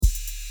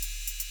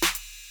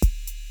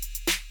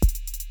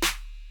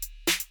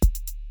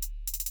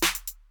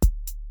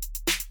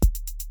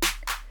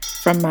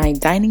From my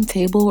dining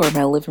table or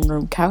my living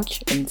room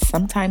couch, and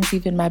sometimes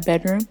even my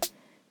bedroom,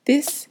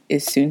 this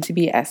is Soon to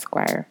Be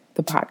Esquire,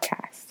 the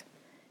podcast.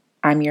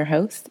 I'm your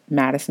host,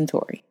 Madison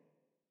Torrey.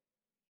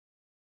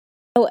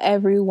 Hello,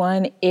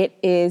 everyone. It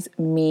is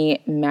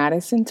me,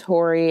 Madison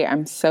Torrey.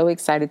 I'm so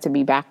excited to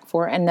be back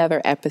for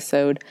another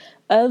episode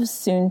of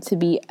Soon to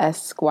Be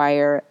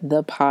Esquire,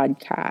 the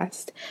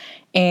podcast.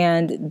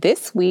 And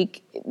this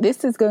week,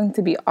 this is going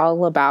to be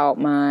all about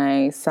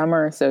my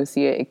summer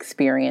associate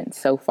experience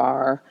so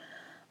far.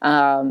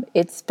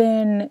 It's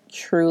been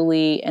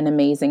truly an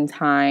amazing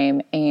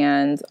time,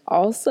 and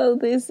also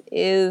this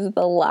is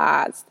the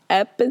last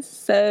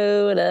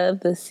episode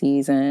of the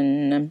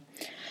season.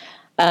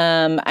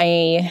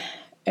 I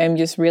am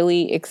just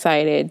really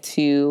excited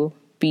to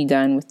be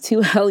done with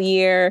 2L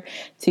year,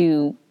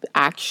 to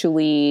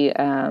actually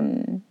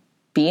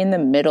be in the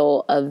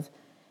middle of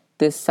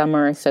this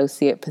summer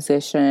associate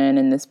position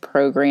in this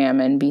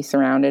program and be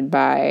surrounded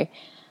by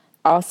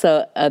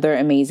also other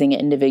amazing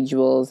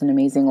individuals and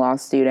amazing law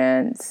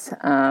students,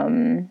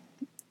 and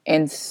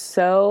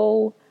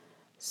so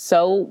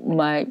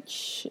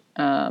much,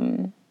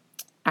 I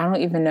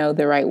don't even know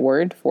the right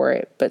word for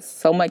it, but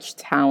so much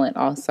talent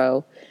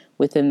also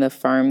within the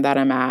firm that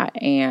I'm at,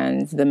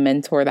 and the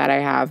mentor that I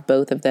have,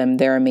 both of them,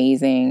 they're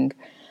amazing.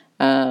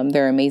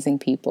 They're amazing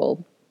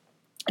people,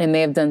 and they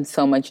have done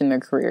so much in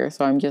their career.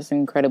 So I'm just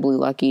incredibly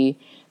lucky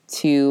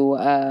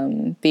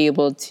to be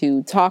able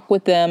to talk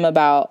with them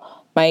about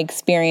my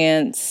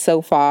experience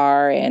so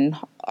far and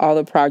all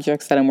the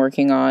projects that I'm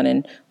working on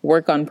and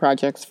work on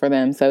projects for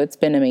them. So it's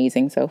been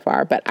amazing so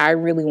far. But I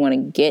really want to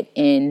get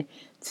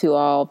into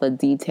all the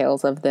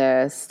details of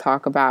this,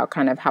 talk about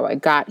kind of how I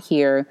got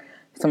here,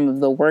 some of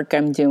the work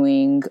I'm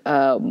doing,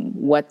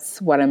 what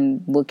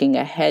I'm looking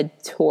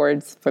ahead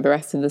towards for the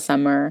rest of the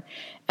summer.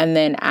 And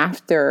then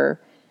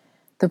after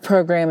the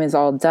program is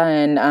all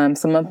done,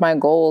 some of my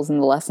goals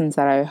and the lessons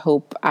that I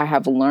hope I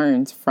have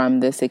learned from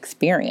this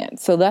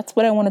experience. So that's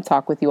what I want to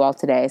talk with you all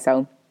today.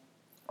 So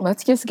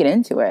let's just get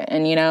into it.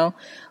 And,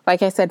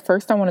 like I said,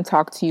 first I want to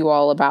talk to you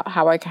all about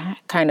how I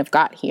kind of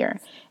got here.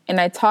 And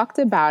I talked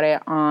about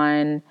it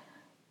on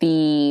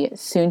the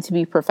Soon to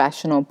Be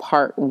Professional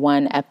Part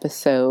 1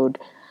 episode,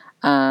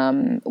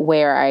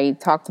 where I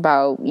talked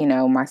about,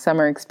 my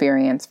summer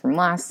experience from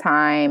last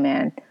time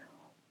and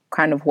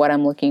kind of what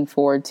I'm looking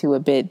forward to a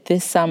bit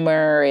this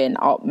summer and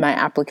all my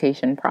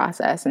application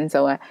process. And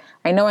so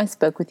I know I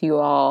spoke with you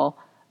all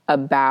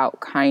about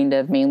kind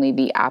of mainly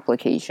the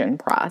application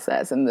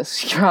process and the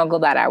struggle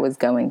that I was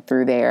going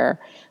through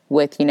there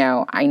with,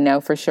 I know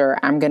for sure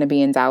I'm going to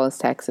be in Dallas,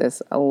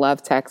 Texas. I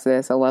love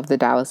Texas. I love the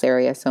Dallas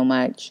area so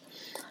much.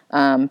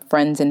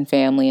 Friends and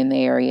family in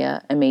the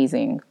area,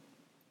 amazing.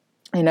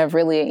 And I've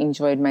really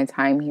enjoyed my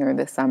time here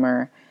this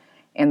summer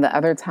and the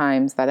other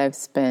times that I've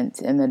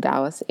spent in the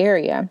Dallas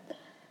area.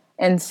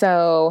 And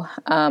so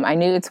I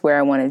knew it's where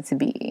I wanted to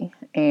be.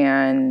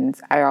 And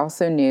I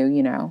also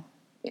knew,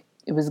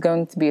 it was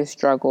going to be a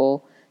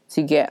struggle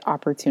to get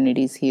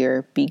opportunities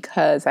here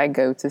because I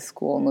go to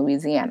school in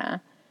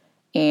Louisiana.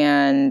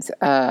 And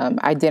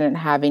I didn't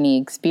have any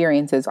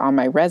experiences on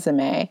my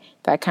resume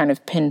that kind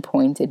of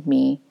pinpointed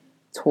me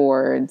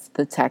towards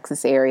the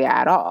Texas area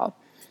at all.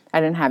 I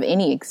didn't have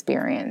any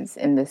experience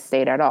in this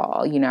state at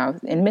all.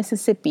 In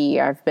Mississippi,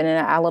 I've been in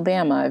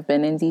Alabama, I've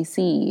been in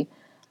DC,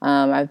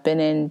 I've been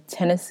in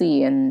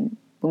Tennessee and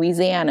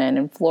Louisiana and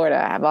in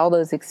Florida. I have all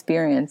those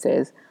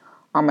experiences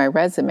on my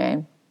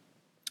resume,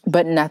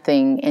 but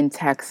nothing in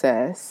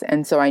Texas.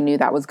 And so I knew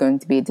that was going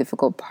to be a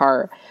difficult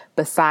part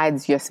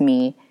besides just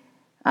me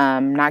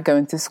not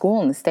going to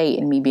school in the state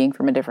and me being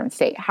from a different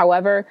state.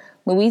 However,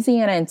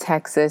 Louisiana and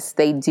Texas,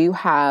 they do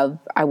have,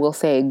 I will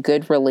say, a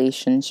good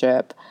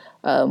relationship,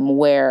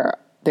 where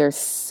there's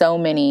so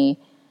many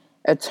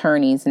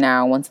attorneys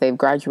now once they've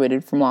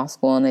graduated from law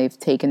school and they've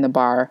taken the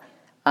bar.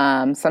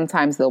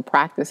 Sometimes they'll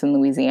practice in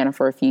Louisiana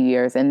for a few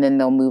years and then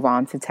they'll move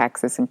on to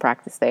Texas and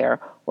practice there.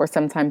 Or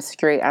sometimes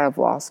straight out of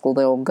law school,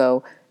 they'll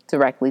go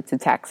directly to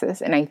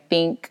Texas. And I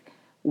think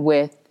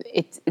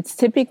it's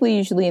typically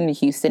usually in the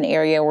Houston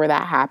area where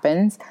that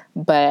happens.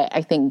 But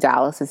I think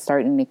Dallas is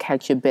starting to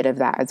catch a bit of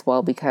that as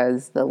well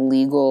because the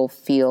legal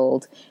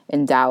field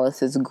in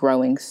Dallas is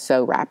growing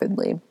so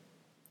rapidly.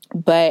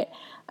 But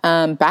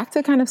back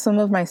to kind of some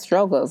of my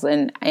struggles,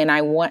 and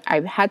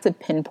I had to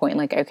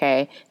pinpoint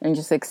okay, and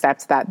just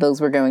accept that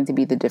those were going to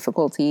be the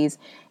difficulties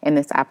in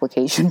this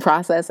application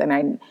process. And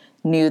I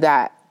knew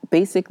that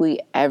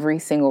basically every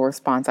single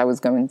response I was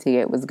going to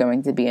get was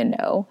going to be a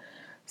no.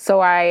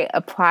 So I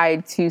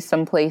applied to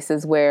some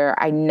places where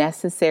I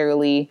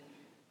necessarily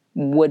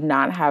would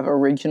not have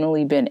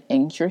originally been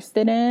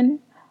interested in.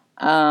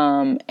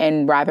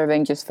 And rather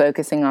than just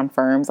focusing on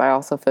firms, I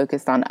also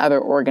focused on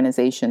other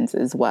organizations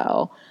as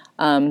well.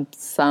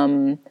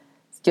 Some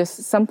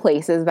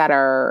places that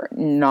are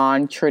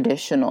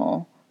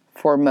non-traditional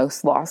for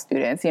most law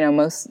students.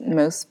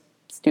 Most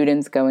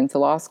students going to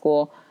law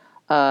school,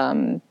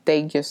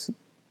 they just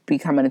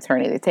become an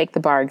attorney. They take the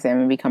bar exam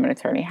and become an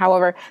attorney.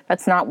 However,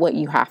 that's not what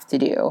you have to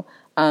do.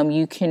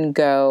 You can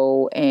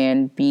go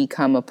and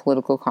become a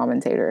political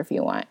commentator if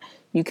you want.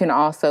 You can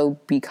also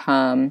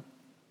become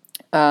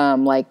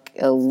like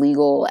a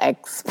legal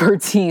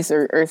expertise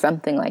or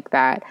something like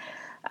that,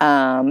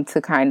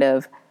 to kind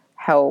of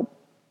help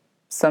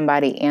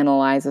somebody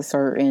analyze a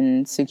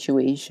certain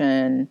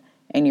situation,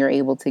 and you're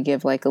able to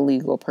give like a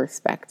legal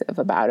perspective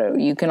about it.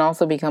 You can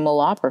also become a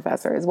law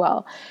professor as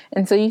well.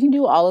 And so you can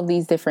do all of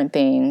these different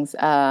things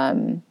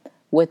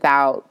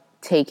without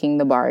taking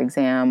the bar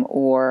exam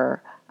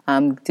or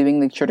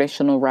doing the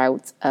traditional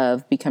route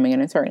of becoming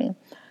an attorney.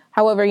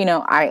 However,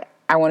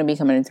 I want to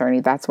become an attorney.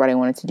 That's what I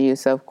wanted to do.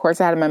 So, of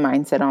course, I had my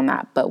mindset on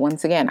that. But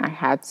once again, I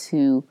had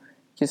to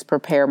just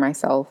prepare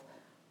myself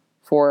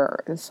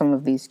for some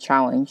of these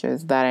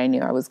challenges that I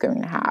knew I was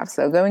going to have.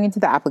 So going into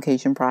the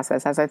application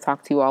process, as I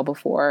talked to you all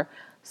before,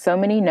 so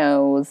many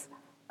no's.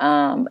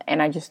 And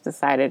I just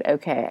decided,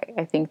 okay,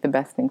 I think the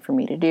best thing for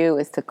me to do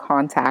is to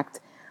contact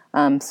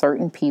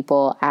certain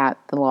people at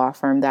the law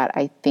firm that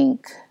I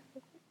think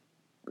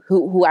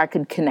who I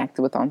could connect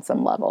with on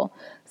some level.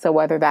 So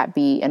whether that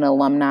be an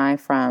alumni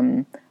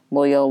from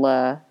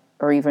Loyola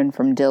or even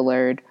from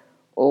Dillard,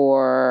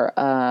 or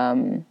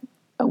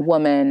a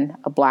woman,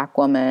 a Black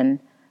woman,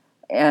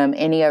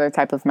 any other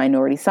type of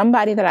minority,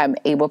 somebody that I'm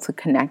able to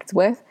connect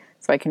with,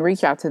 so I can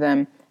reach out to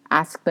them,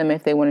 ask them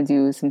if they want to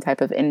do some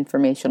type of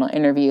informational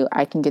interview.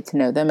 I can get to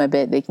know them a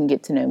bit. They can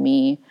get to know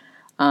me.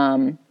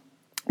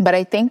 But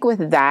I think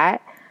with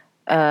that,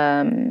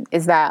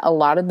 is that a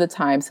lot of the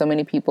time, so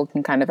many people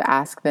can kind of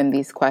ask them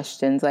these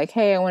questions like,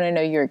 hey, I want to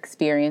know your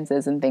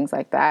experiences and things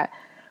like that.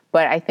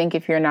 But I think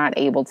if you're not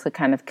able to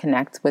kind of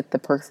connect with the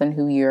person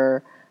who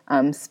you're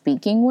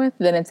speaking with,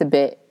 then it's a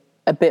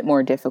bit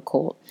more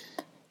difficult.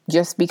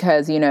 Just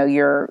because,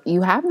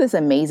 you have this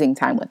amazing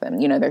time with them.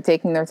 They're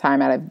taking their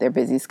time out of their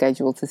busy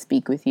schedule to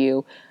speak with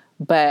you.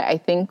 But I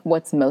think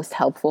what's most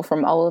helpful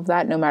from all of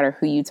that, no matter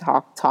who you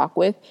talk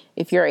with,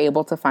 if you're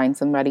able to find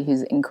somebody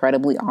who's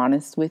incredibly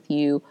honest with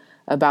you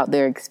about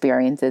their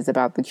experiences,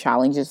 about the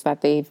challenges that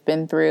they've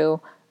been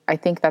through, I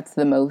think that's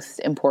the most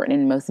important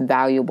and most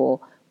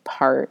valuable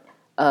part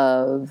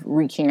of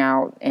reaching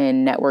out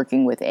and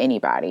networking with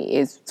anybody,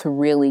 is to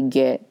really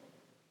get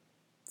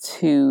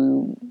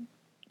to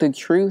the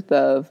truth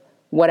of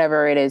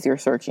whatever it is you're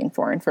searching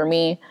for. And for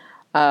me,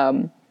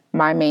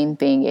 my main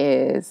thing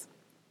is,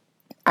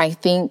 I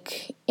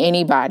think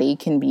anybody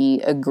can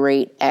be a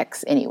great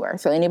X anywhere.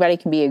 So anybody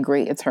can be a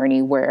great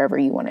attorney wherever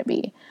you want to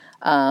be.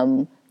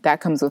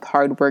 That comes with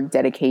hard work,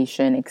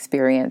 dedication,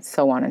 experience,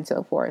 so on and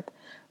so forth.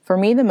 For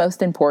me, the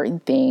most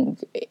important thing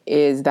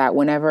is that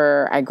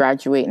whenever I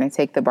graduate and I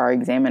take the bar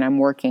exam and I'm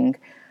working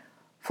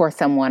for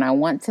someone, I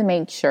want to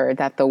make sure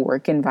that the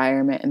work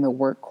environment and the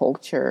work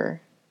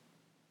culture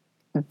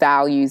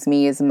values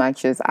me as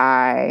much as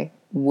I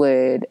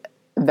would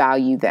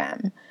value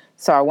them.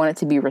 So I want it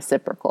to be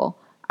reciprocal.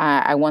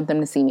 I want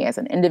them to see me as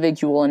an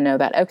individual and know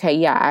that, okay,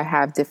 yeah, I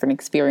have different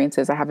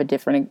experiences. I have a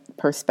different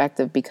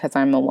perspective because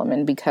I'm a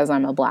woman, because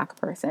I'm a Black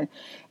person.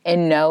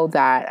 And know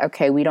that,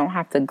 okay, we don't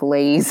have to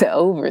glaze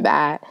over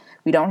that.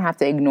 We don't have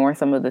to ignore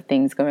some of the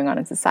things going on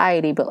in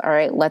society. But all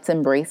right, let's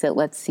embrace it.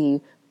 Let's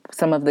see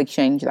some of the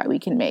change that we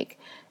can make.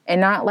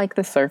 And not like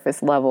the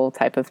surface level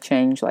type of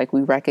change, like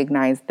we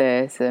recognize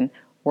this and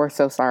we're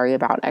so sorry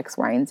about X,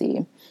 Y, and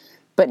Z.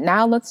 But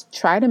now let's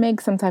try to make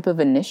some type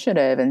of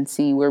initiative and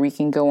see where we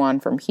can go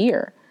on from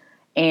here.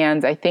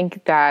 And I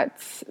think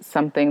that's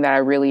something that I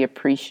really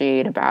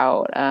appreciate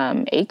about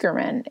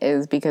Ackerman,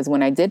 is because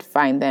when I did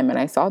find them and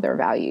I saw their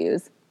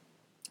values,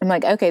 I'm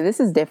like, okay, this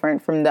is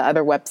different from the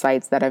other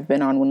websites that I've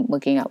been on when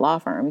looking at law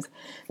firms.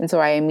 And so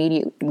I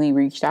immediately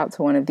reached out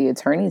to one of the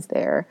attorneys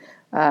there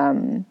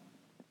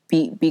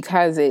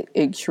because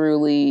it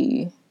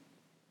truly...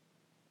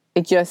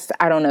 It just,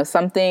 I don't know,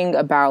 something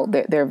about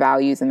their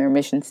values and their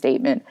mission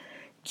statement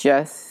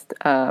just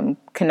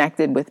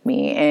connected with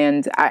me.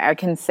 And I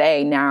can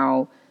say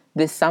now,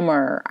 this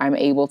summer, I'm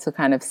able to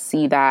kind of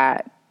see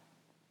that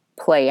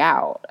play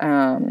out.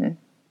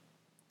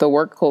 The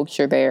work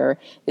culture there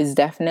is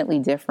definitely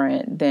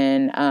different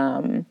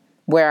than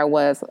where I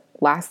was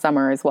last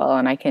summer as well.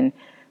 And I can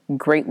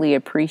greatly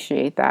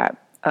appreciate that.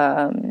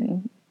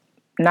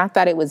 Not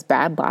that it was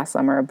bad last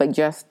summer, but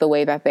just the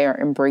way that they are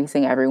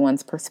embracing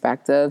everyone's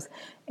perspectives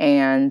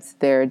and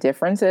their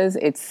differences.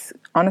 It's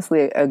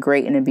honestly a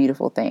great and a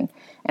beautiful thing.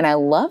 And I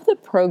love the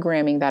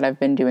programming that I've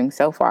been doing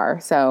so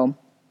far. So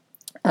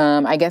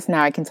I guess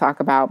now I can talk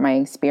about my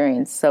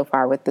experience so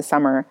far with the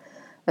summer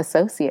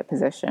associate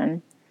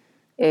position.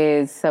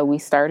 So we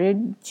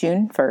started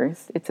June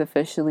 1st. It's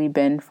officially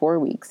been 4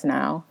 weeks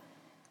now.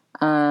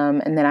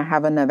 And then I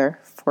have another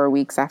 4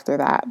 weeks after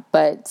that.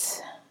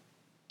 But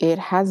it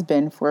has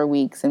been 4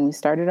 weeks, and we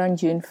started on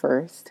June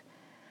 1st.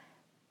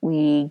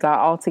 We got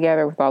all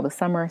together with all the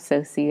summer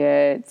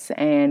associates,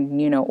 and,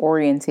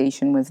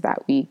 orientation was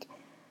that week.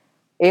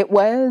 It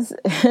was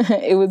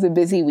a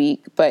busy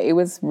week, but it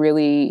was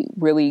really,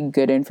 really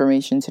good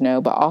information to know.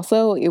 But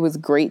also it was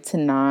great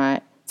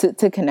to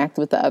connect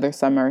with the other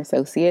summer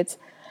associates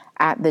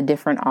at the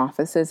different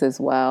offices as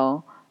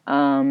well.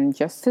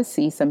 just to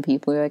see some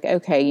people. You're like,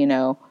 okay,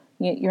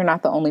 you're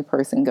not the only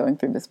person going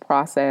through this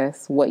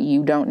process. What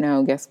you don't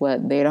know, guess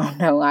what? They don't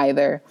know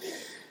either.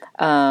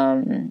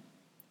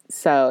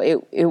 So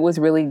it was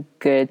really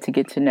good to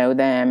get to know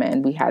them.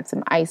 And we had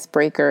some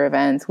icebreaker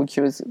events, which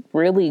was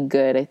really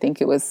good. I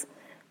think it was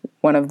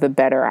one of the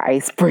better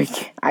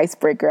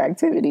icebreaker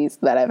activities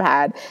that I've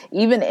had,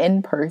 even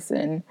in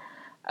person.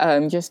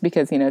 Just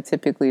because,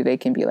 typically they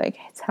can be like,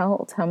 hey,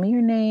 tell me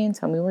your name,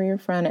 tell me where you're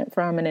from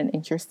and an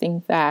interesting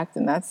fact.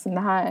 And that's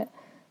not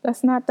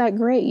that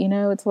great.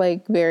 It's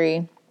like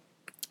very,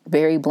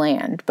 very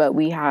bland, but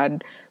we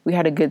had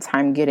a good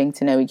time getting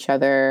to know each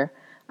other.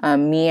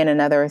 Me and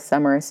another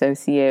summer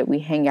associate, we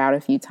hang out a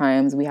few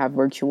times. We have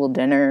virtual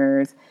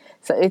dinners.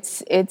 So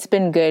it's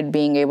been good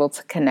being able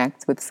to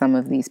connect with some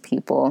of these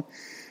people,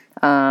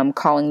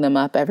 calling them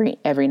up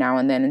every now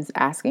and then and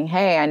asking,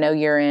 hey, I know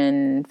you're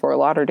in Fort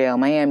Lauderdale,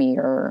 Miami,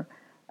 or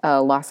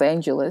Los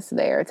Angeles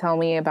there. Tell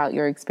me about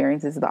your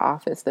experiences at the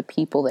office, the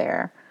people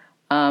there.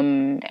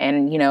 And,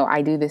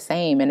 I do the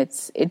same, and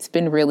it's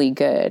been really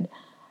good.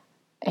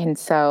 And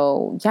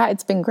so, yeah,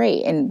 it's been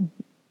great. And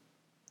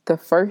the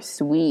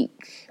first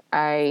week,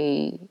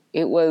 it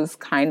was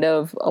kind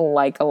of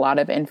like a lot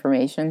of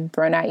information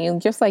thrown at you,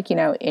 just like,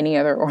 any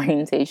other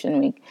orientation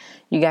week.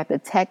 You got the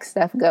tech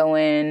stuff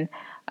going,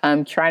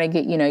 trying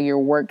to get, your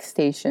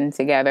workstation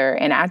together.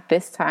 And at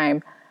this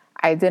time,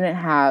 I didn't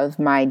have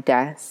my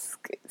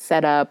desk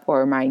set up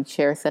or my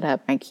chair set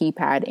up, my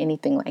keypad,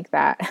 anything like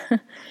that.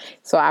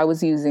 So I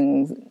was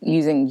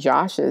using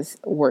Josh's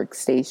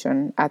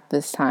workstation at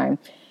this time.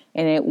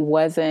 And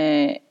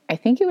I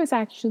think it was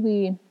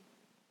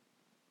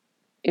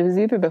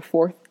either the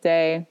fourth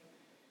day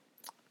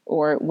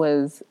or it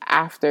was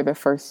after the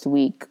first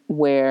week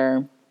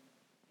where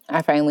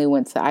I finally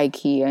went to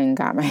IKEA and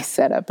got my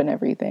setup and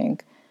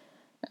everything.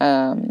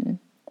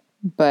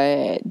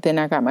 But then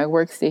I got my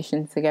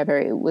workstation together.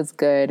 It was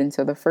good. And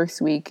so the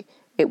first week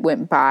it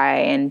went by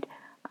and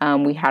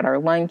we had our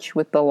lunch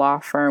with the law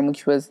firm,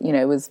 which was,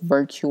 it was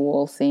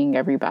virtual, seeing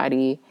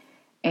everybody.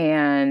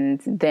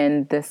 And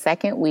then the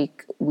second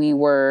week we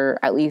were,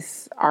 at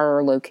least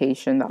our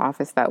location, the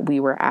office that we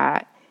were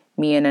at,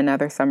 me and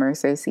another summer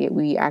associate,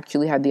 we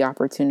actually had the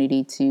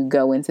opportunity to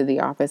go into the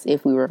office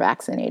if we were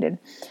vaccinated.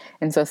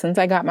 And so since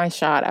I got my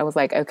shot, I was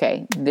like,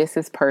 okay, this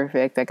is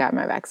perfect. I got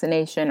my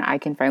vaccination. I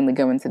can finally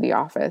go into the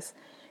office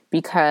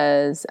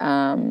because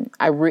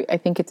I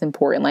think it's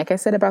important. Like I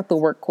said about the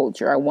work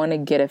culture, I want to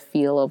get a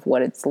feel of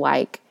what it's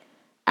like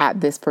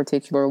at this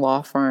particular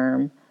law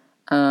firm.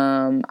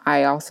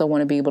 I also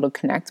want to be able to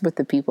connect with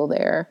the people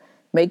there,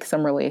 make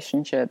some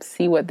relationships,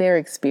 see what their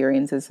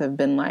experiences have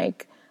been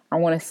like. I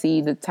want to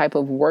see the type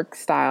of work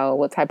style,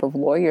 what type of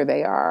lawyer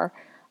they are,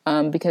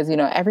 because,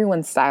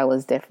 everyone's style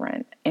is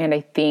different. And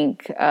I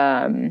think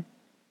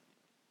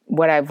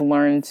what I've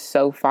learned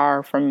so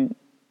far from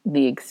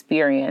the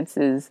experience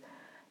is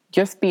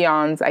just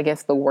beyond, I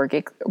guess, the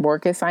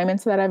work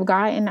assignments that I've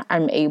gotten,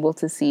 I'm able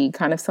to see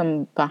kind of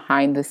some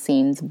behind the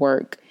scenes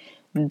work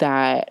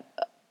that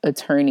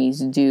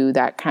attorneys do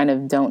that kind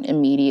of don't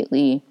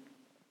immediately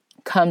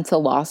come to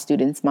law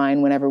students'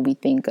 mind whenever we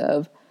think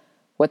of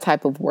what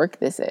type of work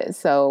this is.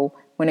 So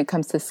when it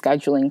comes to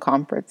scheduling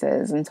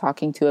conferences and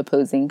talking to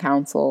opposing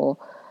counsel,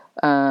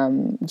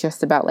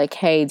 just about like,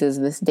 hey, does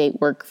this date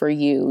work for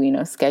you?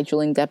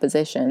 Scheduling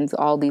depositions,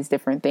 all these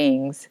different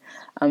things.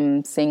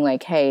 Saying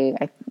like, hey,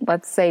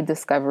 let's say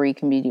discovery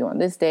can be due on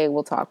this day.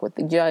 We'll talk with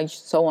the judge,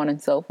 so on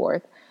and so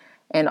forth.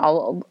 And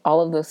all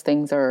of those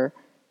things are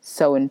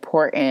so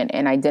important.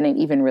 And I didn't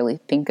even really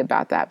think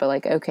about that. But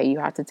like, okay, you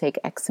have to take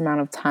X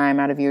amount of time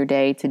out of your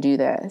day to do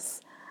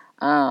this.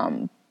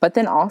 But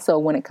then also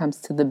when it comes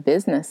to the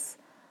business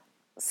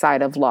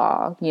side of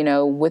law,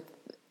 with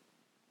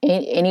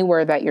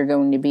anywhere that you're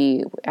going to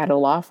be at a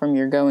law firm,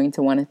 you're going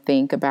to want to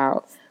think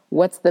about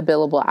what's the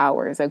billable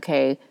hours.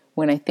 Okay,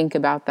 when I think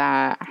about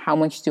that, how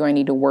much do I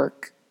need to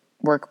work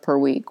per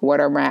week? What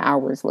are my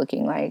hours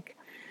looking like?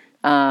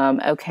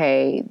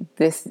 Okay,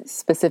 this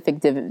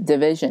specific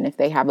division, if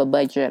they have a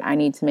budget, I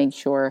need to make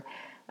sure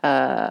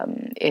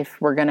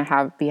if we're going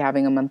to be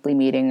having a monthly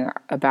meeting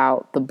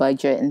about the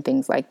budget and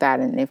things like that,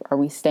 and are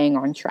we staying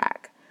on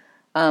track?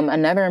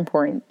 Another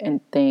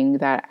important thing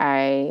that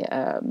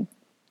I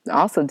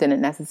also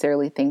didn't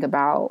necessarily think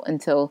about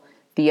until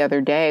the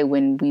other day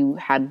when we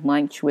had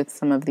lunch with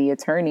some of the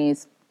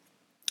attorneys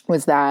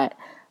was that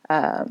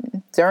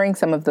during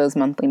some of those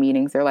monthly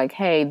meetings, they're like,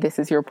 hey, this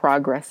is your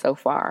progress so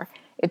far.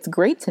 It's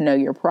great to know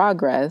your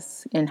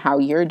progress and how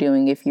you're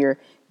doing, if you're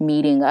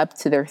meeting up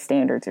to their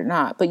standards or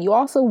not. But you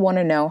also want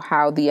to know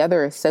how the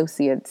other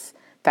associates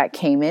that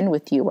came in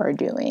with you are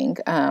doing.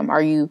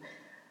 Are you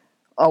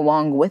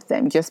along with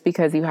them? Just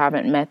because you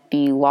haven't met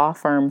the law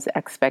firm's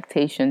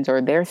expectations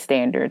or their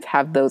standards,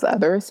 have those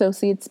other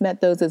associates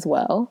met those as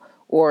well?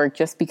 Or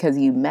just because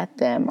you met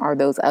them, are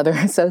those other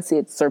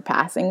associates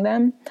surpassing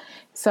them?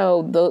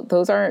 So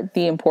those are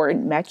the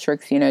important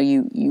metrics,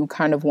 you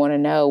kind of want to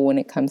know when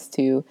it comes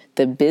to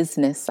the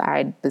business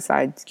side,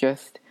 besides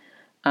just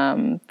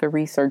the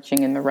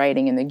researching and the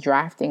writing and the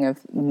drafting of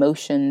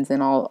motions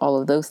and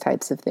all of those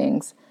types of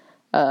things,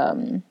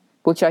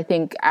 which I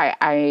think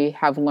I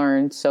have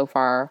learned so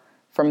far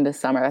from this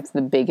summer. That's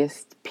the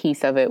biggest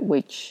piece of it,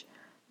 which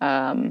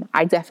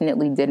I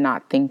definitely did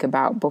not think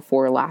about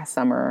before last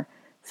summer.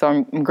 So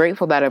I'm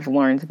grateful that I've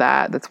learned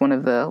that. That's one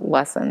of the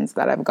lessons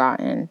that I've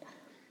gotten.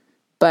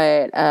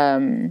 But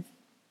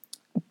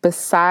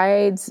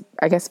besides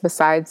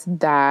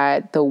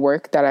that, the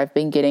work that I've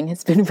been getting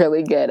has been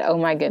really good. Oh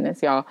my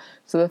goodness, y'all.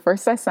 So the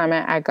first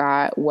assignment I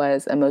got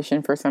was a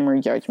motion for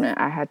summary judgment.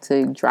 I had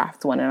to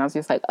draft one, and I was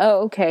just like,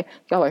 oh, okay,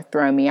 y'all are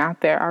throwing me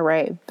out there. All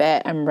right,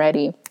 bet, I'm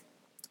ready.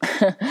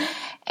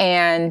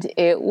 And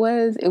it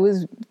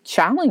was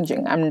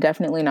challenging. I'm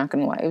definitely not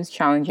going to lie. It was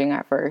challenging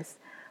at first.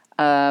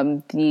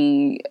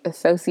 The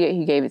associate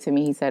who gave it to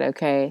me, he said,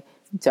 okay,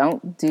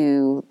 don't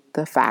do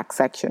the facts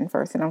section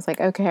first. And I was like,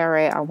 okay, all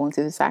right, I won't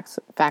do the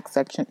facts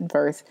section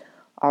first.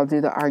 I'll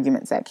do the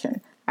argument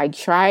section. I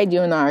tried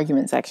doing the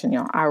argument section,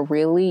 y'all. I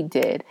really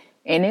did.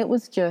 And it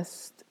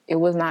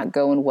was not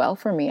going well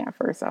for me at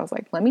first. I was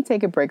like, let me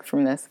take a break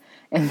from this.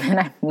 And then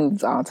I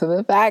moved on to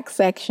the facts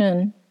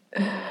section.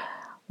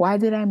 Why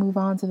did I move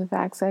on to the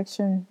facts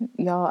section?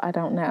 Y'all, I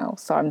don't know.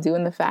 So I'm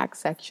doing the facts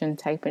section,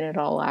 typing it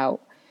all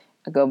out.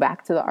 I go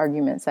back to the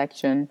argument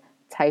section,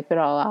 type it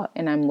all out,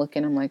 and I'm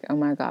like, oh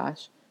my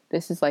gosh,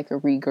 this is like a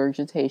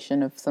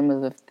regurgitation of some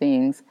of the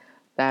things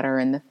that are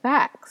in the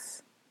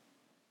facts.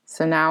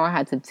 So now I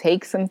had to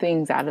take some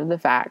things out of the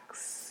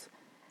facts,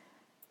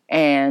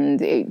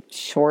 and it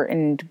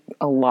shortened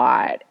a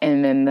lot.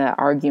 And then the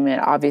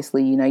argument,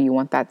 obviously, you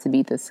want that to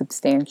be the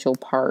substantial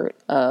part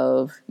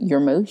of your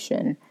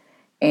motion.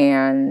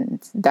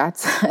 And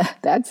that's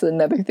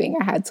another thing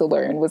I had to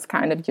learn, was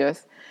kind of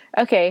just,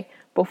 okay,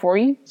 before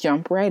you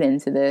jump right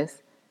into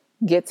this,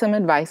 get some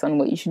advice on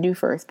what you should do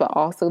first, but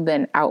also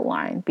then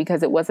outline,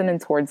 because it wasn't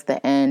until towards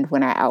the end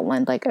when I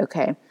outlined, like,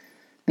 okay,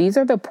 these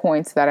are the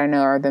points that I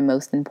know are the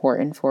most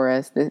important for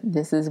us.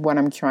 This is what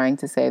I'm trying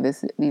to say.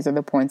 These are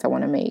the points I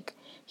want to make.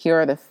 Here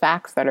are the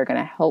facts that are going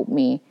to help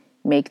me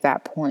make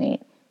that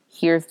point.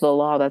 Here's the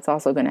law that's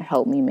also going to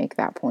help me make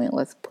that point.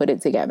 Let's put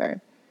it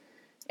together.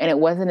 And it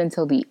wasn't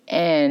until the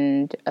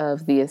end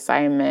of the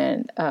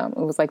assignment, it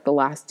was like the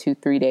last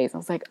 2-3 days, I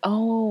was like,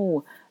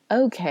 oh,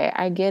 okay,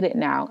 I get it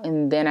now.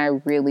 And then I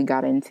really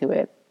got into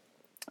it.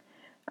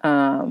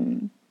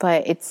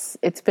 But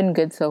it's been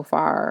good so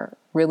far,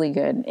 really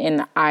good.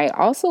 And I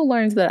also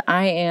learned that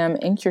I am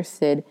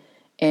interested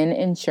in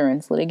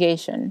insurance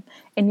litigation.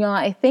 And y'all,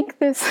 I think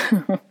this,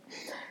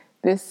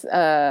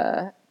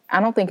 I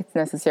don't think it's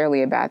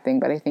necessarily a bad thing,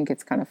 but I think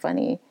it's kind of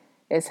funny,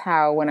 is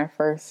how when I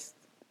first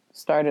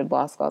started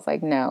law school, I was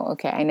like, no,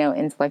 okay, I know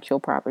intellectual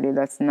property,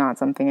 that's not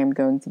something I'm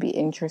going to be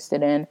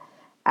interested in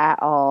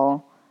at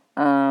all.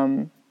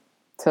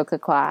 Took a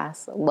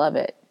class, love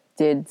it.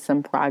 Did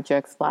some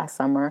projects last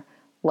summer,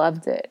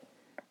 loved it.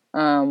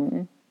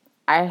 I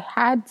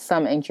had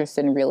some interest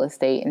in real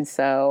estate, and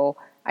so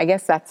I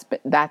guess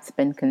that's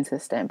been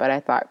consistent, but I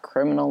thought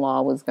criminal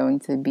law was going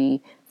to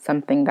be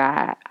something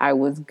that I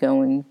was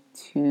going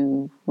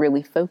to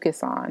really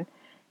focus on.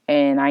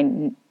 And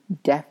I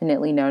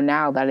definitely know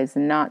now that is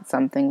not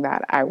something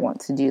that I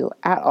want to do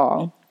at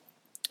all.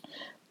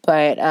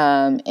 But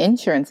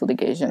insurance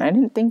litigation, I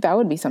didn't think that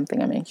would be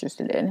something I'm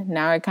interested in.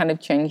 Now I kind of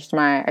changed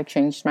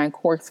my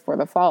course for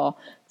the fall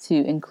to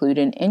include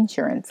an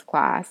insurance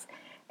class.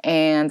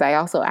 And I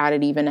also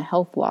added even a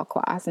health law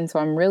class. And so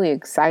I'm really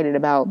excited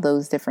about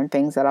those different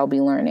things that I'll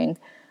be learning.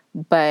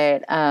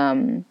 But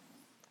I'd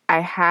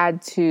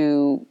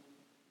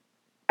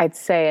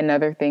say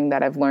another thing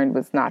that I've learned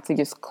was not to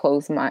just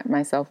close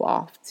myself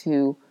off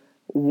to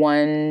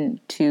 1,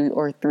 2,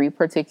 or 3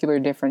 particular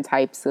different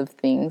types of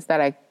things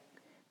that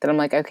I'm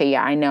like, okay,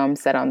 yeah, I know I'm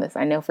set on this.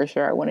 I know for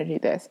sure I want to do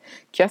this.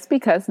 Just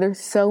because there's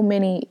so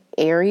many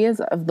areas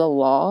of the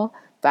law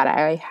that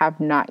I have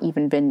not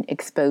even been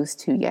exposed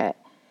to yet.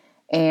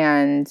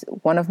 And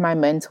one of my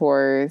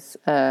mentors,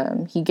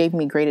 he gave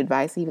me great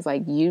advice. He was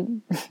like,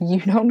 you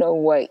don't know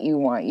what you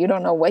want. You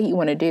don't know what you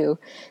want to do,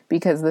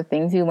 because the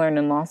things you learn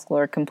in law school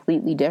are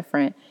completely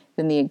different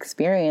than the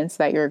experience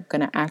that you're going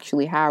to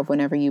actually have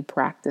whenever you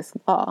practice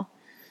law.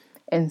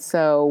 And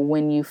so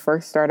when you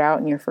first start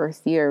out in your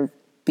first year,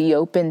 be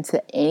open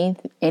to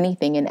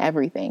anything and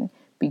everything,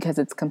 because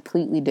it's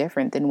completely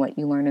different than what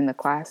you learn in the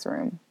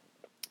classroom.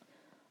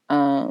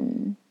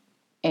 And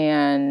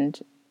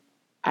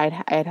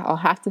I'll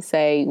have to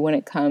say, when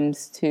it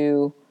comes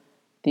to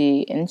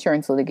the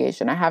insurance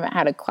litigation, I haven't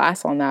had a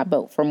class on that,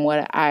 but from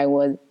what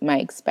my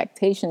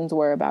expectations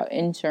were about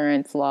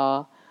insurance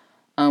law,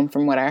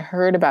 from what I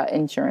heard about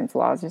insurance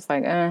law, I was just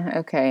like,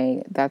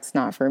 okay, that's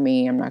not for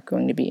me. I'm not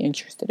going to be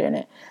interested in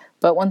it.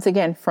 But once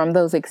again, from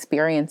those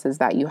experiences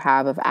that you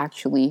have of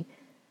actually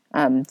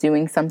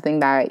doing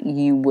something that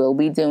you will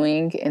be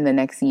doing in the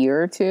next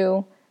year or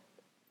two,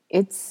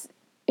 it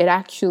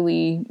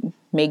actually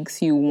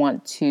makes you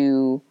want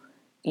to,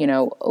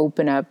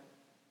 open up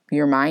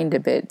your mind a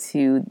bit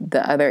to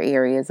the other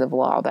areas of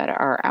law that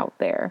are out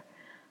there.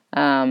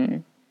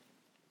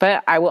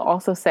 But I will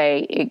also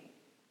say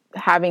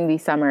having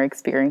these summer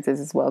experiences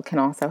as well can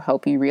also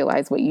help you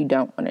realize what you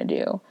don't want to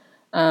do.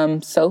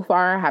 So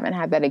far, I haven't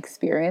had that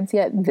experience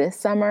yet this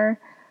summer.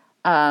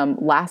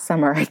 Last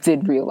summer, I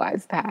did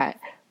realize that.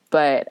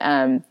 But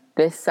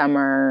this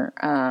summer,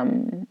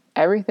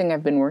 everything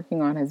I've been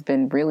working on has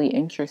been really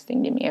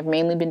interesting to me. I've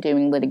mainly been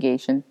doing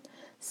litigation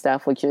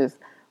stuff, which is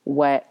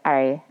what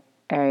I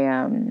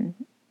am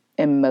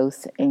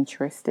most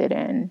interested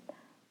in.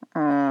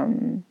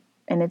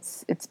 And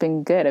it's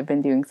been good. I've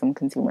been doing some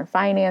consumer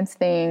finance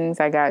things.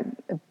 I got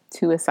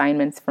 2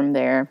 assignments from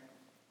there,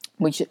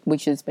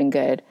 which has been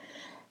good.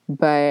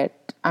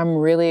 But I'm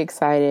really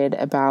excited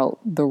about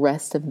the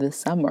rest of the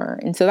summer.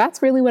 And so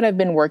that's really what I've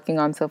been working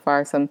on so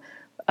far.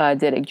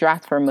 Did a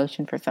draft for a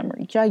motion for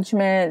summary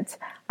judgment.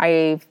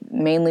 I've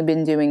mainly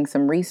been doing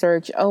some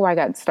research. I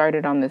got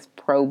started on this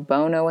pro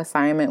bono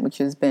assignment, which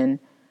has been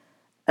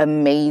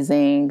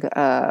amazing.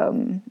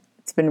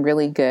 It's been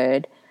really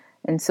good.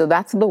 And so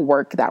that's the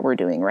work that we're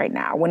doing right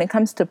now. When it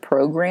comes to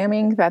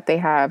programming that they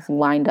have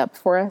lined up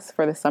for us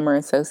for the summer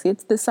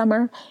associates this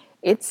summer,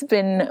 it's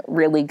been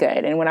really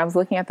good. And when I was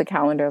looking at the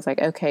calendar, I was like,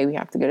 okay, we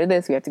have to go to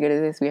this, we have to go to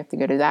this, we have to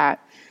go to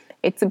that.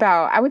 It's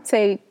about, I would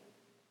say,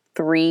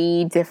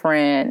 3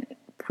 different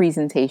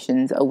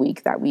presentations a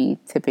week that we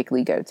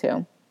typically go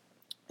to.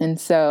 And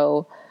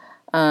so,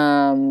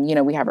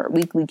 we have our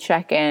weekly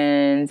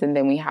check-ins, and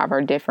then we have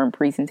our different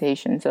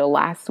presentations. So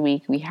last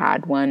week we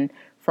had one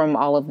from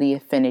all of the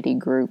affinity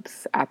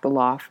groups at the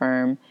law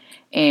firm.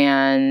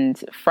 And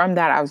from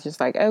that, I was just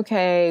like,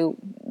 okay,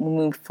 when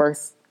we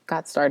first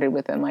got started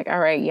with them, like, all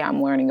right, yeah,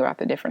 I'm learning about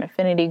the different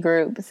affinity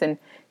groups and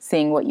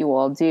seeing what you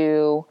all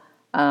do,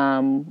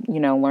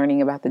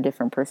 learning about the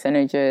different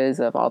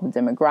percentages of all the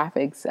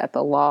demographics at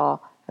the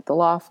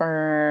law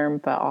firm,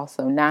 but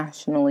also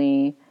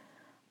nationally,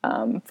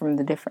 from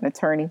the different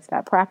attorneys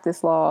that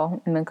practice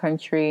law in the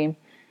country.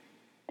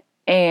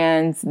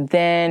 And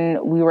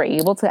then we were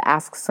able to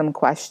ask some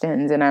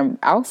questions, and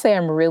I'll say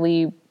I'm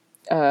really,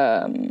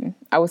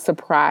 I was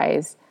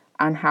surprised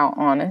on how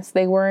honest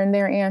they were in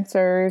their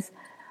answers,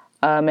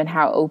 and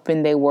how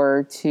open they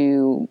were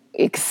to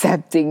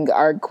accepting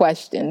our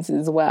questions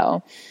as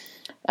well.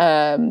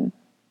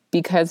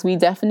 Because we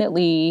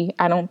definitely,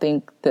 I don't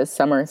think the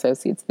summer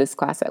associates, this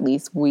class at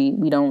least,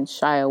 we don't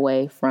shy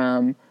away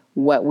from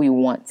what we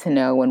want to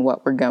know and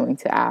what we're going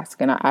to ask.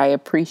 And I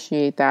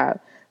appreciate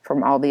that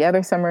from all the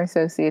other summer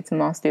associates and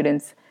law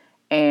students.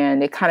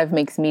 And it kind of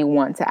makes me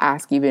want to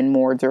ask even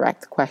more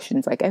direct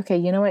questions like, okay,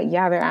 you know what?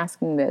 Yeah, they're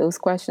asking those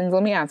questions.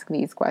 Let me ask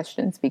these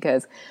questions,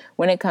 because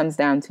when it comes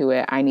down to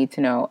it, I need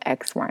to know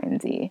X, Y,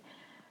 and Z.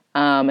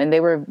 And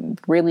they were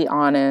really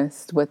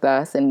honest with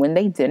us. And when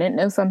they didn't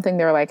know something,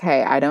 they were like,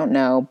 hey, I don't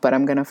know, but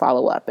I'm going to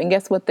follow up. And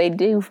guess what? They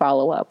do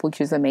follow up, which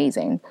is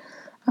amazing.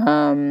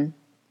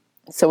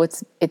 So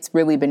it's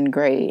really been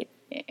great.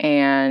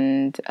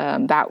 And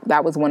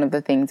that was one of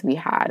the things we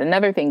had.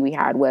 Another thing we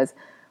had was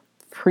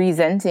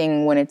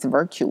presenting when it's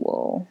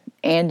virtual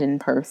and in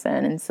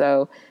person. And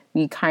so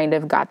we kind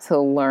of got to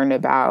learn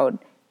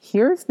about,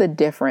 here's the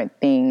different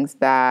things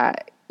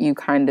that you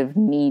kind of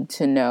need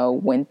to know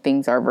when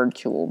things are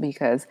virtual,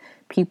 because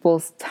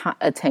people's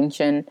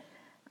attention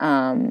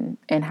and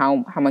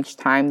how much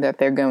time that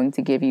they're going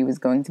to give you is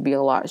going to be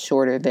a lot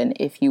shorter than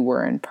if you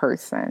were in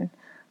person.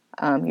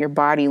 Your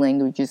body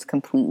language is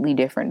completely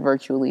different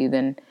virtually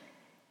than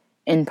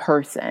in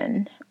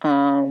person.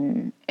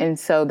 And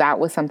so that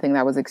was something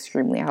that was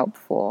extremely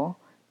helpful.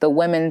 The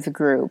women's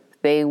group,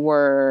 they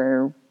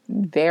were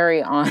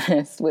very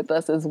honest with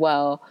us as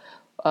well,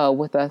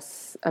 with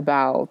us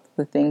about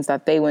the things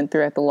that they went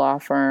through at the law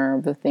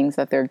firm, the things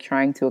that they're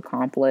trying to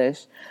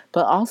accomplish,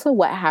 but also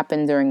what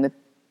happened during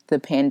the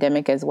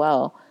pandemic as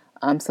well.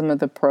 Some of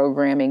the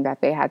programming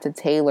that they had to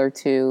tailor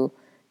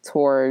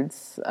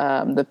towards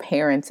the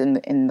parents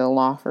in the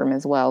law firm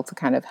as well, to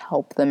kind of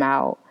help them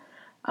out,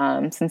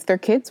 since their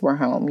kids were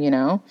home,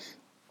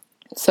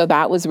 So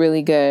that was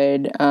really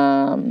good.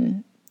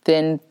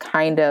 Then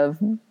kind of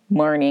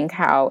learning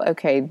how,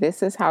 okay,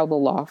 this is how the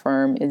law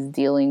firm is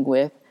dealing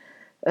with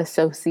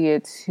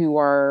associates who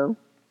are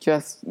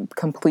just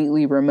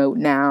completely remote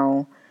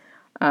now,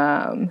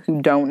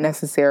 who don't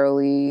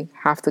necessarily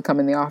have to come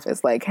in the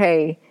office. Like,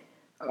 hey,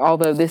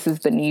 although this is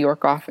the New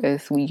York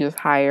office, we just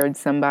hired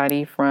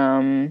somebody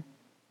from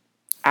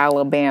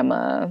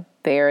Alabama.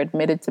 They're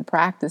admitted to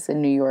practice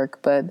in New York,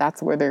 but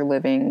that's where they're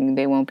living.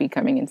 They won't be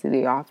coming into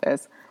the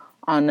office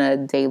on a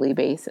daily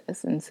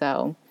basis. And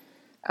so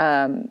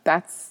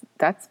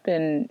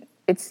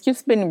it's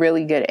just been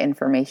really good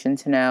information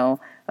to know.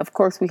 Of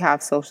course, we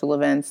have social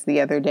events.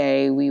 The other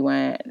day we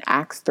went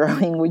axe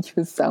throwing, which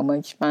was so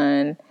much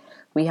fun.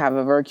 We have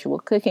a virtual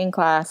cooking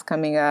class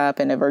coming up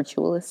and a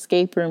virtual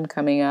escape room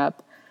coming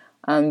up,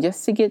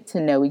 just to get to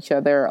know each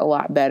other a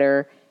lot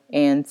better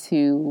and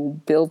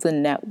to build a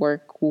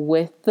network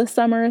with the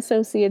summer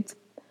associates,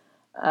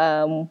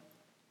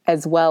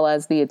 as well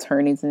as the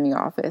attorneys in the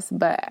office.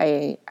 But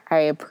I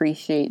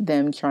appreciate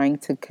them trying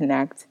to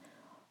connect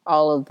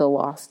all of the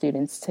law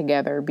students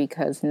together,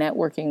 because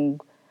networking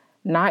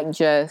not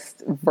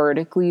just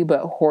vertically,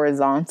 but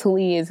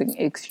horizontally is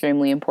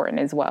extremely important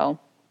as well.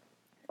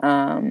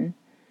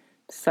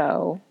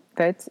 So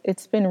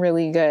it's been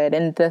really good.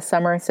 And the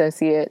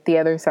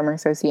other summer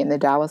associate in the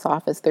Dallas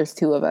office, there's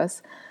two of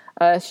us.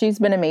 She's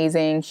been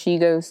amazing. She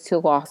goes to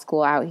law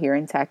school out here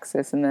in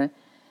Texas,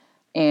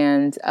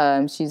 and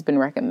she's been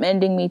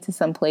recommending me to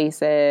some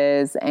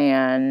places,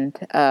 and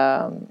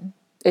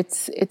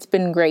it's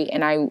been great.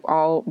 And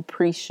I'll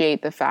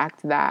appreciate the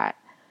fact that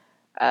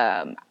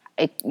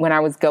when I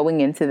was going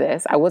into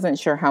this, I wasn't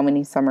sure how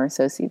many summer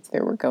associates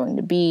there were going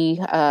to be.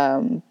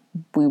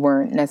 We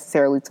weren't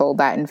necessarily told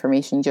that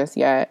information just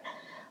yet.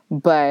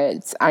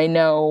 But I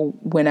know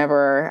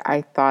whenever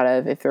I thought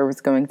of if there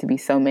was going to be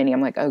so many, I'm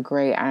like, oh,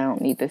 great, I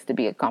don't need this to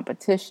be a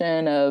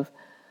competition of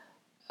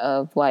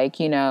like,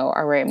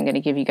 all right, I'm going to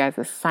give you guys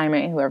an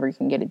assignment. Whoever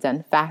can get it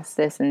done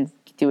fastest and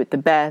do it the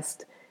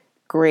best,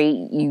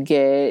 great, you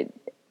get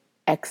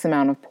X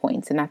amount of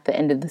points. And at the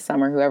end of the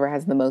summer, whoever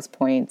has the most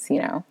points,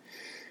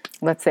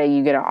 let's say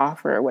you get an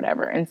offer or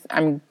whatever. And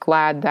I'm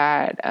glad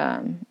that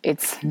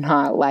it's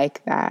not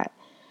like that.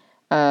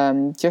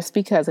 Just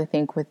because I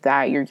think with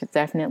that, you're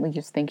definitely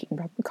just thinking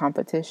about the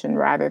competition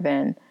rather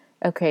than,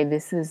 okay,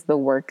 this is the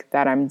work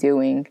that I'm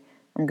doing.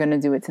 I'm going to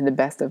do it to the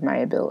best of my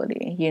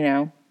ability,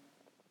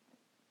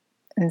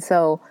 And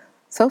so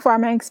far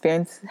my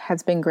experience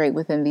has been great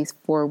within these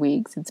 4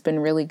 weeks. It's been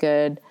really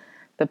good.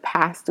 The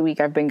past week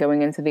I've been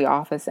going into the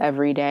office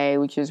every day,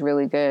 which is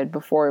really good.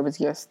 Before it was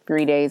just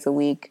 3 days a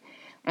week.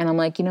 And I'm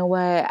like, you know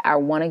what? I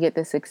want to get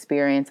this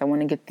experience. I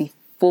want to get the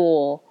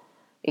full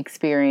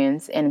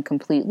experience and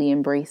completely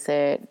embrace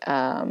it.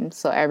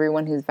 So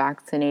everyone who's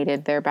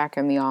vaccinated, they're back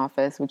in the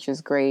office, which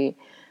is great.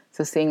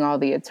 So seeing all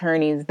the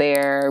attorneys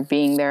there,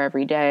 being there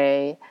every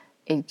day,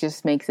 it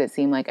just makes it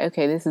seem like,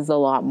 okay, this is a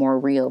lot more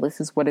real.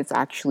 This is what it's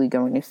actually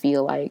going to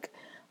feel like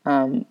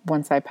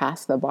once I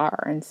pass the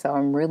bar. And so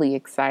I'm really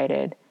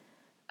excited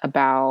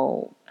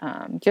about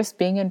just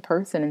being in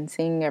person and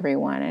seeing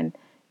everyone and,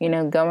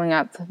 going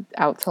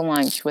out to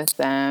lunch with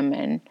them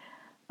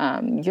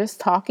and just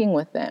talking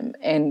with them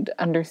and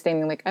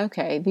understanding like,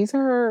 okay, these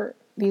are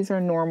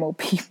normal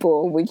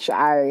people, which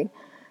I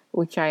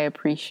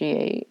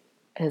appreciate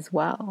as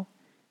well.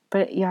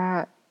 But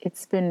yeah,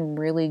 it's been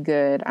really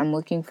good. I'm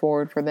looking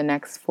forward for the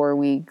next 4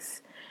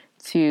 weeks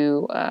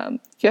to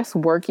just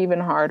work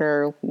even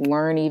harder,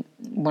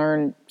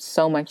 learn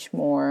so much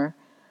more,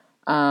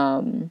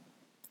 and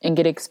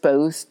get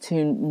exposed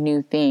to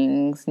new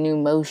things, new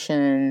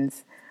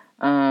motions,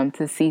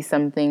 to see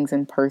some things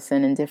in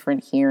person in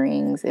different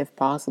hearings, if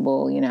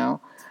possible,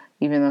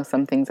 even though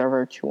some things are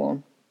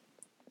virtual.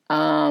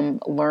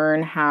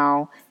 Learn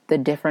how the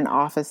different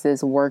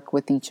offices work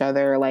with each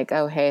other. Like,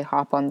 oh, hey,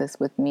 hop on this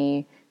with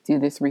me, do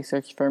this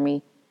research for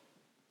me,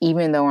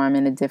 even though I'm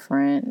in a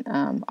different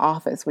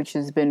office, which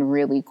has been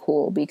really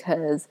cool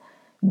because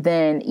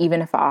then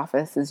even if an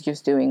office is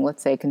just doing,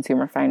 let's say,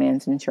 consumer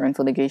finance, insurance,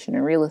 litigation,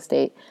 and real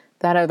estate,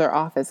 that other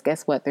office,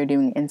 guess what? They're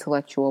doing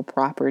intellectual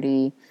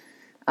property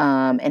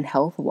and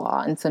health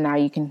law. And so now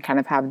you can kind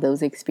of have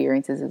those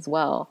experiences as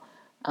well,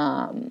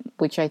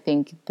 which I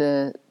think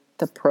the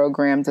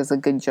program does a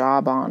good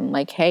job on.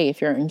 Like, hey,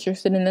 if you're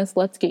interested in this,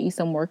 let's get you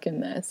some work in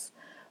this.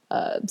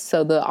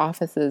 So the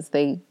offices,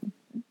 the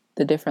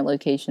different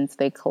locations,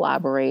 they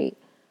collaborate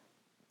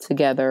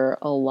together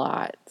a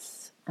lot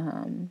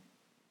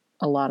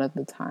of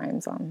the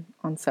times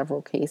on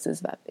several cases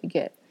that they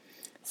get.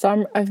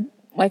 So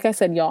like I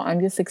said, y'all,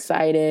 I'm just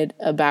excited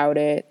about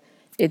it.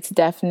 It's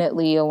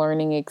definitely a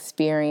learning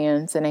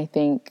experience. And I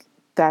think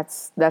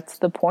that's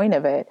the point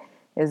of it,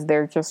 is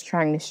they're just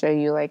trying to show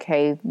you like,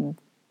 hey,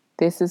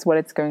 this is what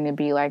it's going to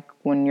be like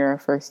when you're a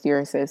first year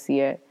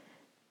associate.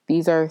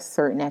 These are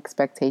certain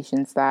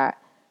expectations that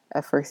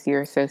a first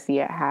year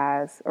associate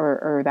has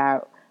or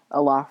that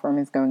a law firm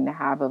is going to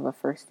have of a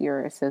first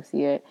year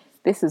associate.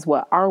 This is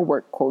what our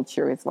work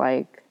culture is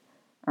like.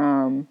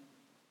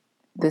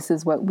 This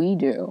is what we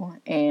do.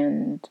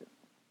 And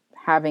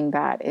having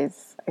that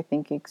is, I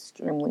think,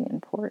 extremely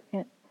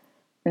important.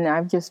 And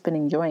I've just been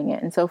enjoying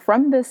it. And so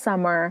from this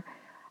summer,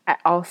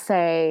 I'll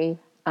say,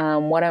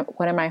 what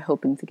am I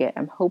hoping to get?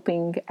 I'm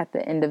hoping at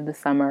the end of the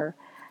summer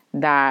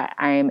that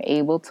I am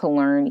able to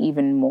learn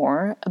even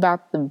more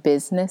about the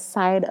business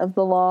side of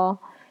the law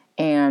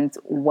and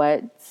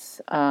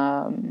what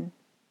a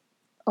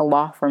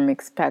law firm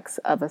expects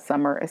of a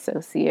summer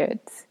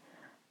associate.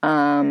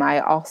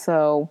 I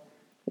also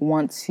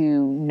want to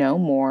know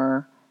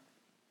more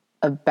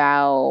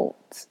about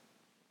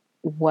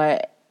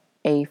what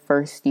a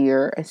first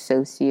year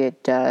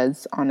associate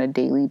does on a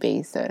daily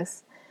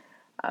basis.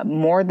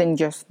 More than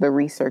just the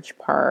research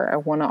part, I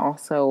want to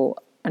also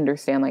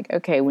understand, like,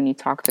 okay, when you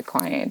talk to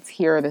clients,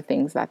 here are the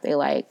things that they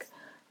like.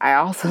 I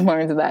also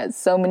learned that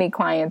so many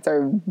clients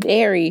are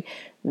very,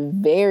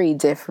 very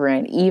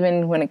different,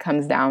 even when it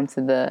comes down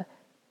to the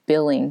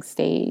billing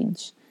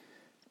stage.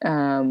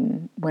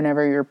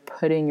 Whenever you're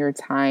putting your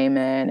time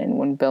in and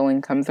when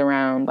billing comes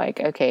around, like,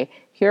 okay,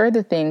 here are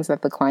the things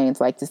that the clients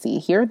like to see.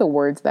 Here are the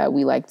words that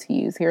we like to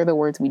use. Here are the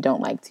words we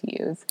don't like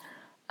to use.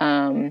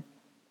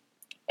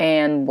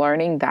 And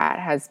learning that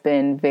has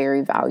been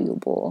very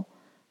valuable,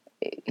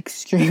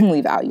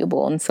 extremely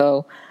valuable. And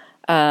so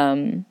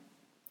I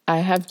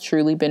have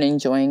truly been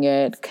enjoying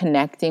it,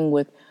 connecting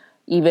with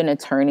even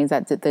attorneys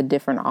at the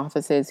different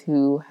offices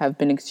who have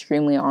been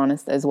extremely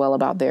honest as well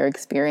about their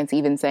experience,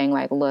 even saying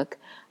like, look,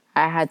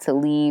 I had to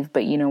leave,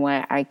 but you know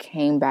what? I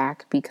came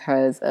back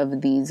because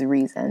of these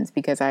reasons,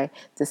 because I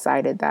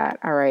decided that,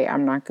 all right,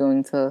 I'm not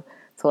going to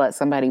let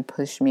somebody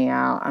push me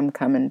out. I'm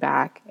coming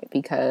back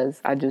because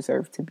I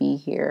deserve to be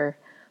here.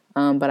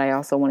 But I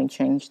also want to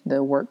change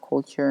the work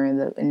culture and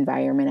the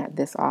environment at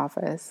this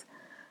office.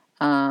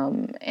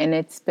 And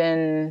it's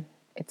been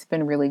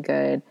really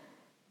good.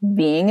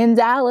 Being in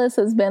Dallas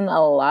has been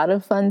a lot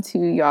of fun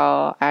too,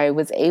 y'all. I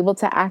was able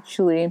to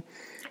actually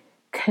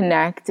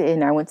connect,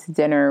 and I went to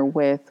dinner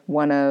with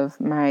one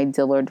of my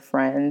Dillard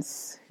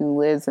friends who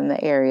lives in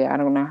the area. I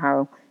don't know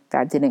how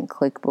that didn't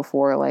click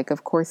before. Like,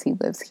 of course he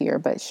lives here,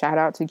 but shout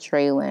out to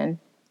Traylon.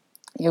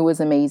 It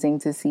was amazing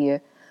to see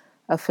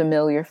a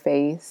familiar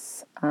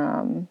face.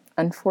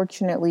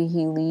 Unfortunately,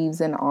 he leaves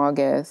in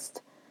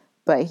August,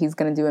 but he's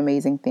going to do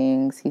amazing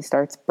things. He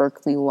starts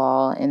Berkeley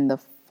Law in the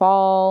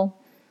fall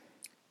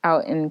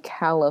out in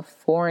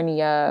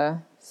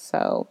California.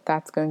 So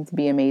that's going to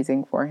be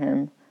amazing for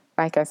him.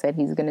 Like I said,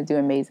 he's going to do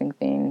amazing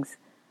things.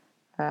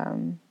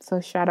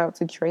 So shout out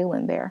to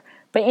Traylon there.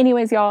 But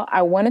anyways, y'all,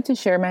 I wanted to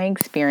share my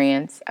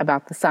experience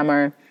about the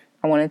summer.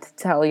 I wanted to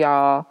tell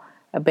y'all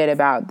a bit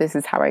about this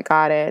is how I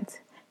got it.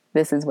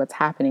 This is what's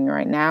happening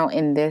right now.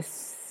 And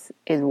this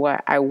is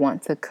what I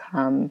want to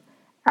come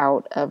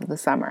out of the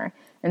summer.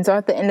 And so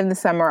at the end of the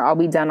summer, I'll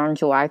be done on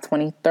July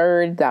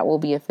 23rd. That will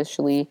be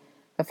officially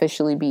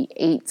be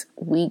 8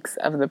 weeks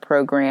of the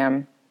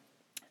program.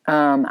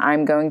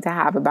 I'm going to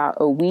have about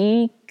a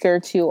week or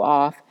two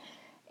off,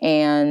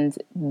 and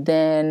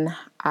then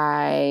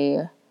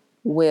I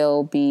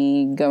will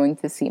be going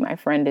to see my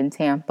friend in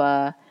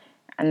Tampa.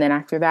 And then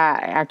after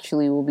that, I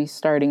actually will be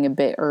starting a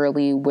bit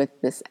early with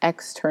this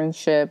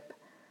externship.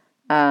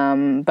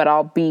 But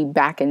I'll be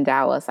back in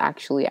Dallas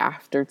actually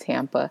after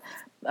Tampa,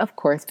 of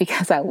course,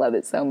 because I love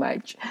it so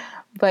much.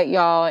 But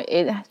y'all,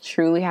 it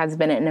truly has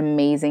been an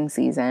amazing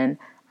season.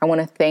 I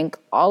want to thank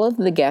all of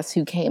the guests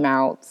who came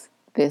out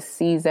this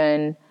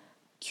season.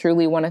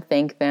 Truly want to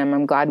thank them.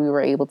 I'm glad we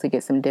were able to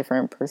get some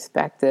different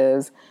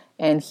perspectives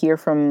and hear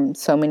from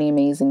so many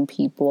amazing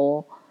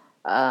people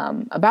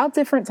about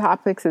different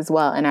topics as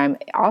well. And I'm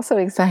also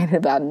excited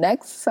about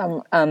next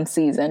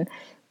season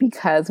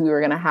because we were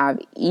going to have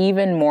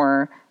even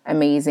more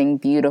amazing,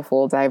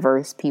 beautiful,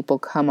 diverse people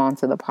come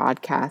onto the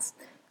podcast.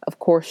 Of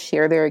course,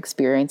 share their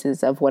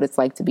experiences of what it's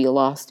like to be a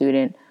law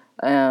student,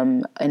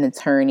 an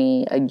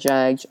attorney, a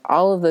judge,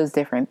 all of those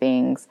different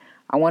things.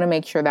 I want to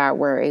make sure that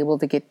we're able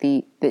to get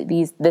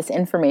this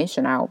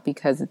information out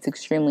because it's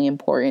extremely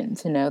important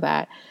to know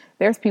that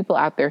there's people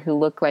out there who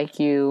look like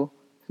you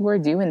who are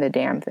doing the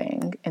damn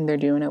thing and they're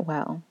doing it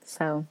well.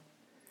 So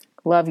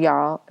love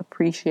y'all.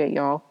 Appreciate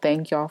y'all.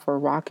 Thank y'all for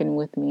rocking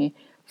with me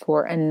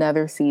for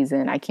another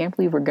season. I can't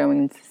believe we're going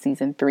into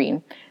season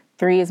 3.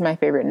 3 is my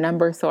favorite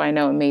number, so I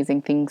know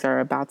amazing things are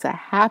about to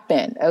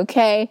happen,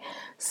 okay?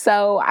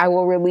 So I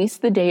will release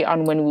the date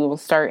on when we will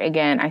start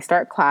again. I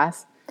start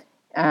class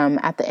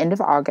at the end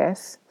of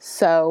August,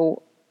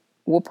 so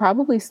we'll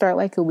probably start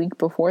like a week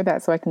before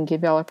that so I can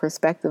give y'all a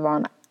perspective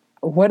on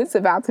what it's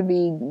about to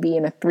be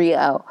being a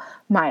 3L,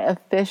 my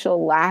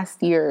official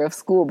last year of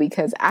school,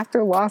 because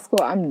after law school,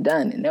 I'm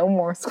done. No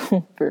more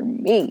school for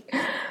me.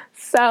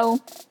 So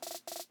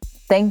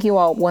thank you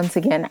all once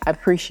again. I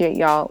appreciate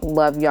y'all.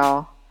 Love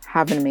y'all.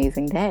 Have an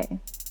amazing day.